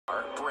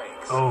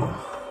breaks. Oh.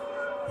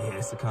 Yeah,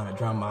 it's the kind of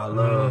drama I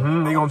love.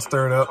 They gonna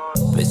stir it up.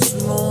 Bitch, you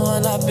the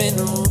one I been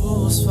the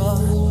rules for.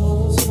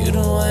 You the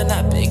one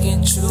I pick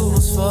and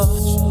choose for.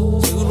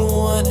 You the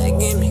one that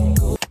give me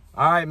good.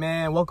 All right,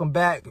 man. Welcome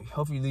back.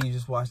 Hopefully you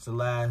just watched the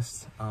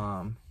last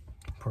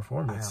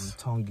Performance.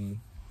 Iam Tongi.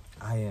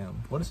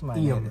 Iam. What if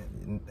somebody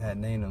had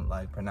named him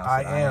like pronounced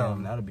it I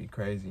am. That'd be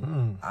crazy.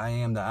 I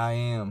am the I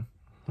am.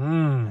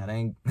 That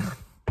ain't.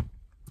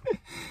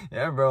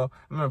 Yeah, bro. I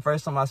remember the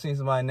first time I seen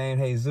somebody named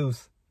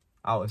Jesus,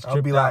 I was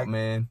tripped out, like,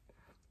 man.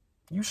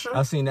 You sure?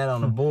 I seen that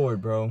on the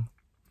board, bro.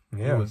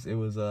 Yeah. It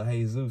was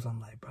Jesus.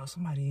 I'm like, bro,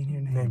 somebody in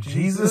here named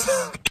Jesus?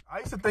 I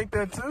used to think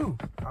that too.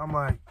 I'm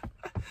like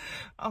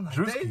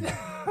Drewski.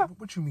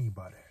 What you mean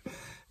by that?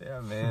 Yeah,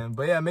 man.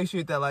 But yeah, make sure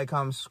you hit that like,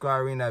 comment,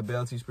 subscribe, ring that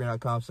bell,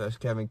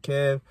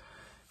 teespring.com/Kevinkev.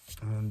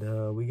 And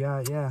we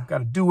got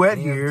a duet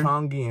Iam here.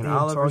 Tongi and Iam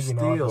Oliver Tongi and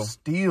Oliver Steele.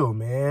 Steele,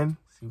 man.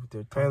 See what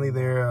they're Apparently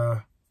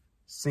they're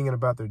singing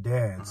about their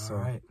dads. So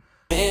right.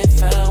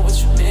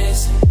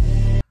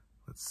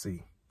 Let's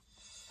see.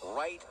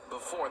 Right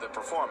before the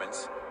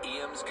performance,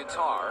 Iam's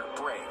guitar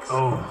breaks.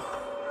 Oh.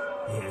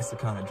 Yeah, it's the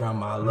kind of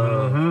drama I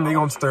love. They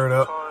gonna stir it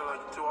up.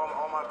 Like, do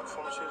all my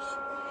performances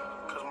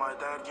because my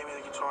dad gave me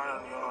the guitar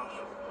and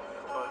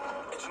but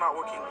it's not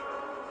working.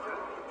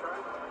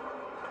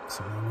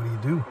 So now what do you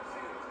do?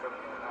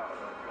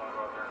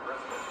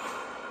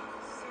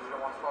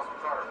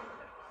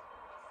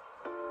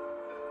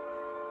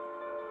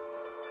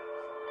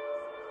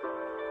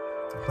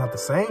 It's not the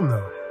same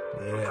though.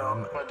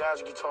 Yeah. My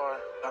dad's guitar,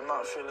 I'm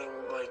not feeling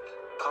like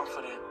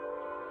confident.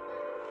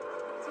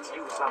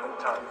 You sound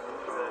guitar.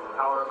 The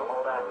power of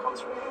all that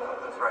comes from you.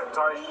 That's right.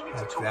 Guitar usually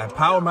needs a tool. That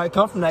power might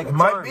come from that It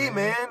guitar. might be,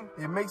 man.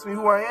 It makes me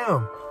who I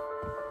am.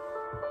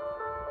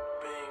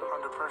 Being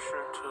under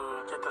pressure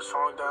to get the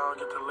song down,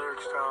 get the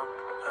lyrics down,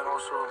 and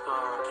also the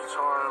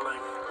guitar,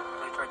 like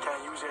I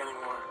can't use it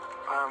anymore.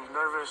 I'm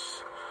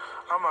nervous.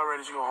 I'm not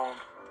ready to go home.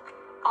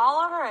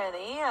 Oliver and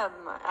Iam,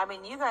 I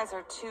mean, you guys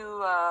are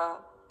two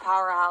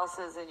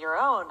powerhouses in your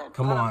own. And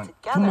Come put them on.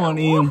 together. Come on,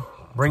 Iam.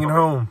 Bring it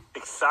home.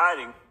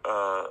 Exciting.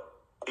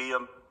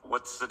 Iam,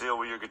 what's the deal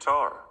with your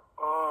guitar?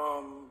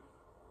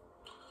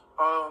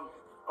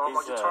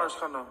 My guitar's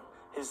kind of...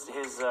 His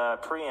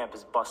preamp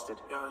is busted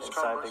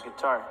inside the busted.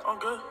 guitar. I'm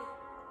good.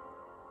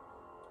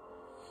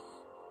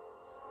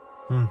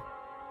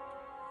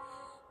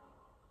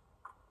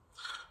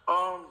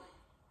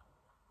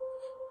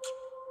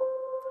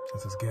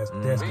 This is dad's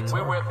We're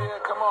guitar. with you.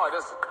 Come on.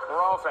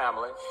 We're all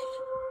family.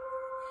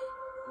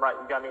 Right,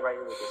 you got me right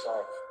here with this.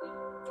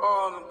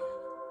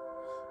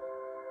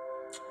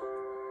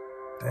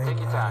 Dang, Take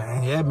your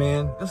time. Yeah,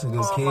 man. That's a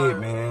good kid,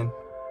 man.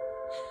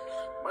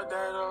 My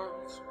dad,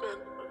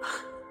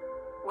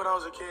 when I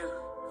was a kid,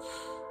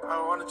 I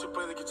wanted to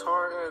play the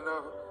guitar, and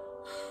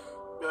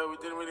we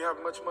didn't really have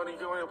much money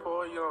growing up.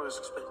 It's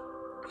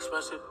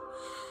expensive.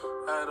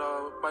 And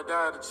my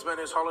dad spent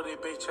his holiday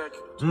paycheck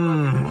to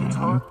buy the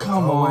guitar.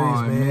 Come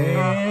on,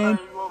 man.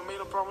 I made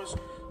a promise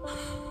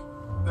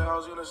that I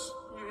was gonna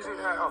use it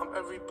at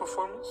every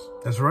performance.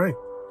 That's right.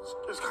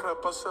 It's kind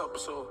of bust up,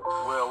 so.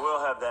 Well, we'll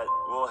have that.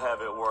 We'll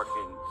have it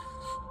working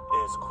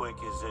as quick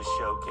as this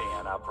show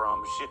can. I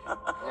promise you. Yeah,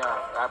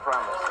 I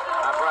promise.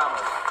 I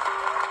promise.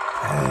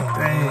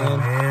 Dang,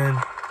 man.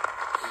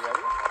 You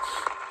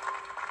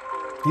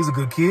ready? He's a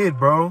good kid,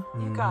 bro.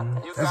 You got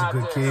this. You That's a got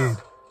good this.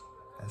 kid.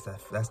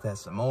 That's that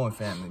Samoan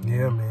family, man.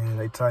 Yeah, man.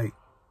 They tight.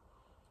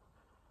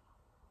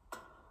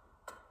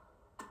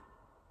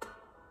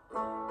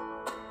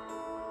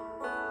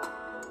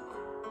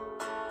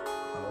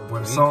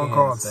 What a song Weekend,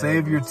 called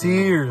Save Your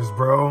Tears,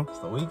 bro. It's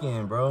the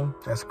weekend, bro.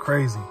 That's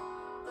crazy.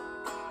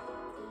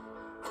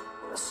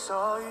 I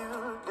saw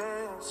you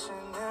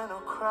dancing in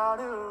a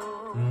crowded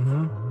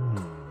room.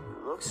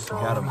 Look so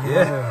Got him,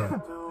 Yeah. happy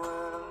when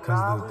I'm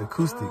Because the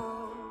acoustic.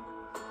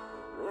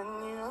 Then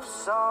you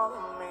saw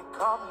me,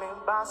 caught me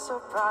by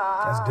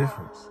surprise. That's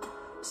different.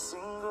 A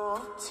single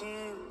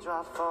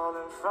teardrop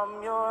falling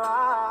from your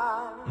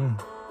eye.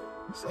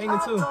 Singing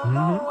too. I don't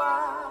know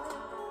why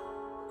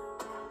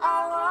I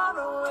run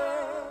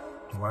away.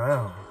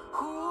 Wow.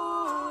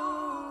 Ooh,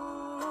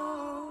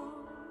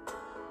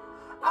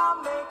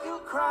 I'll make you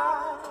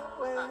cry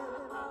when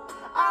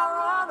I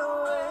run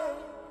away.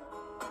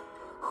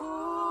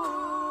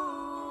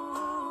 Ooh,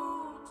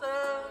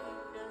 take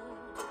it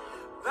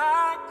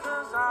back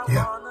 'cause I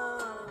Yeah. wanna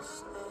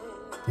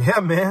stay. Yeah,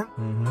 man.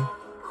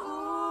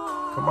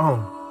 Ooh, Come on.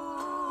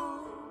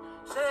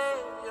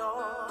 save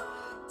your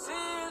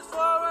tears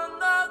for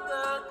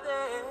another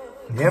day.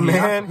 Yeah,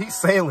 man. He's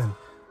sailing.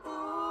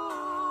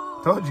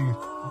 Told you. You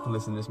can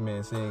listen to this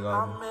man sing I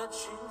all met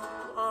you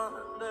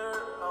under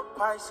a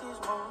Pisces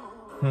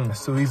moon.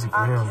 That's too easy for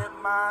I him. kept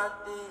my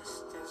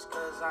distance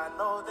 'cause I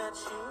know that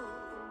you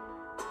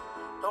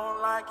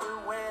don't like it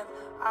when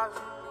I was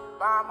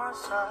by my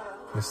side.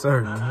 Yes,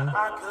 sir. I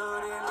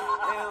couldn't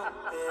help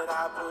it,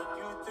 I put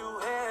you through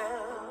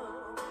hell.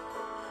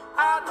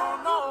 I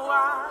don't know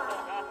why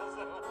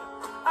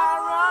I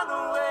run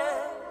away.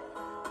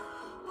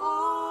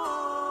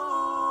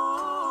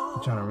 Ooh,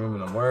 I'm trying to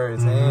remember the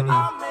words. And he thinking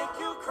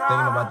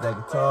about that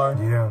guitar.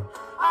 Yeah.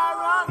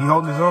 He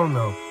holding his own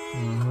though.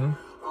 Mm-hmm.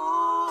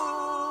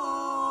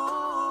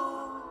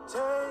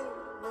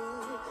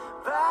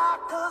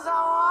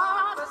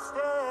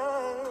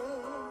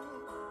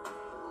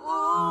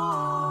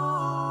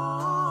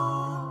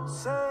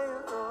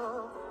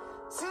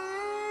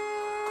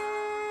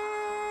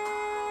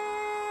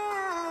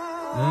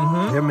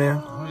 Mm-hmm. Yeah,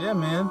 man. Oh, yeah,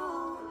 man.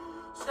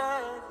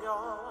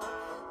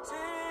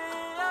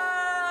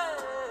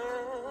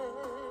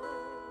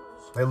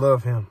 They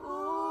love him.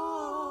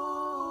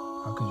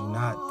 How could you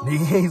not?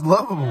 He's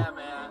lovable. Yeah,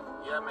 man.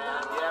 Yeah, man. Yeah,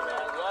 man. Yeah,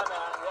 man. Yeah,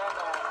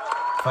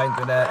 man. Fighting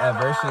through that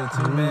adversity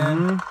too,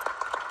 man.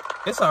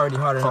 It's already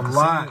hard enough to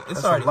sing.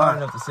 It's already hard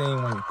enough to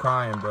sing when you're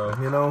crying, bro.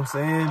 You know what I'm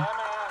saying?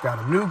 Got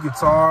a new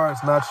guitar.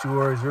 It's not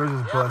yours. Yours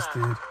is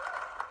busted.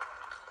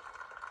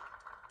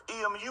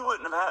 Iam, you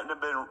wouldn't have happened to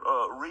have been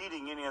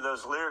reading any of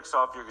those lyrics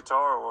off your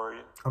guitar, were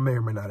you? I may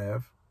or may not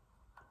have.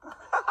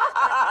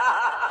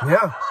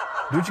 Yeah.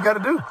 Do what you got to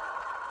do.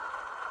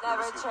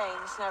 Never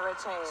change, never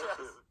change.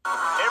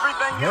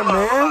 Everything you Yeah, love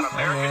man. about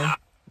American Man,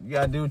 you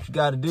gotta do what you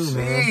gotta do,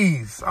 man.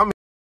 Jeez. I mean,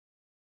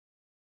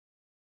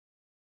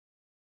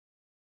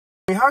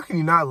 how can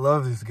you not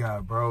love this guy,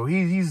 bro?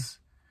 He's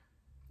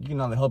You can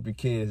only hope your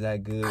kid is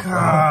that good.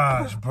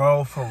 gosh,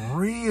 bro, for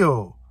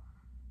real.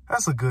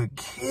 That's a good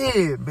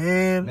kid,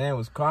 man. Man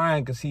was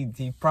crying because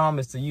he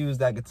promised to use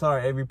that guitar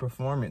every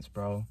performance,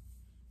 bro.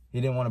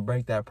 He didn't want to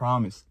break that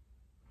promise.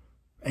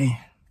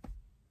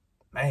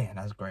 Man,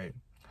 that's great.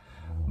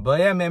 But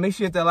yeah, man, make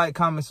sure you hit that like,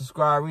 comment,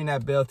 subscribe, ring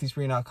that bell,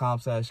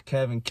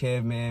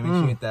 teespring.com/Kevinkev, man. Make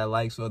sure you hit that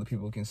like so other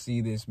people can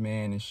see this,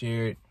 man, and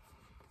share it.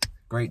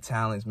 Great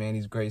talents, man.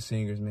 These great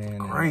singers, man.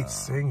 Great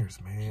singers,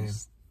 man.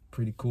 It's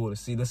pretty cool to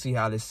see. Let's see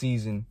how this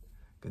season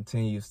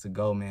continues to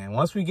go, man.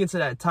 Once we get to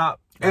that top,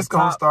 It's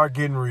going to start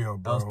getting real,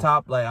 bro. those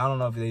top, like, I don't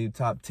know if they do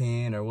top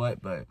 10 or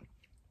what, but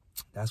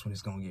that's when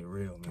it's going to get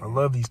real, man. I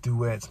love these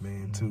duets,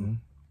 man, too.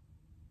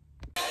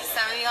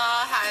 Some of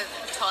y'all have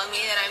told me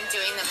that I'm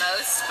doing the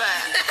most, but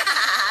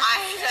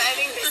I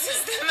think this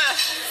is the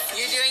most.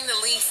 You're doing the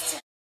least.